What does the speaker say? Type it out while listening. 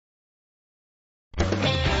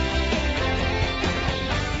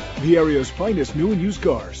The area's finest new and used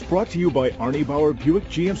cars, brought to you by Arnie Bauer Buick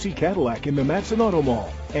GMC Cadillac in the Matteson Auto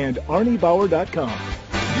Mall and ArnieBauer.com.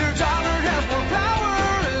 Your dollar has more power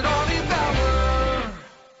at Arnie Bauer.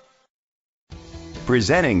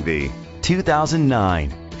 Presenting the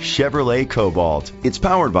 2009 Chevrolet Cobalt. It's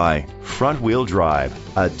powered by front-wheel drive,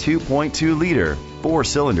 a 2.2-liter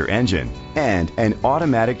 4-cylinder engine, and an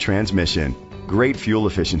automatic transmission. Great fuel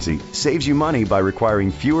efficiency saves you money by requiring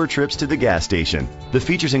fewer trips to the gas station. The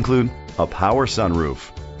features include a power sunroof,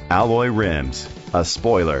 alloy rims, a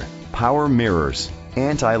spoiler, power mirrors,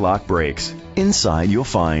 anti-lock brakes. Inside you'll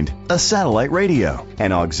find a satellite radio,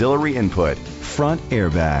 an auxiliary input, front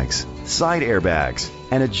airbags, side airbags,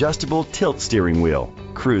 an adjustable tilt steering wheel,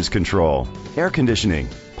 cruise control, air conditioning,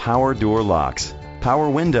 power door locks, power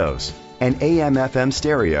windows, an AM/FM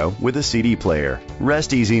stereo with a CD player.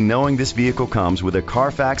 Rest easy knowing this vehicle comes with a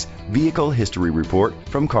Carfax Vehicle History Report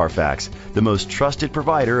from Carfax, the most trusted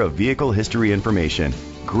provider of vehicle history information.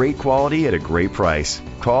 Great quality at a great price.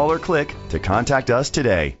 Call or click to contact us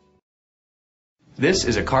today. This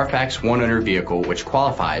is a Carfax one-owner vehicle which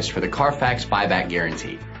qualifies for the Carfax buyback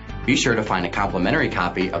guarantee. Be sure to find a complimentary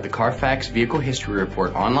copy of the Carfax Vehicle History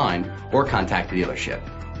Report online or contact the dealership.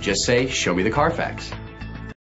 Just say, "Show me the Carfax."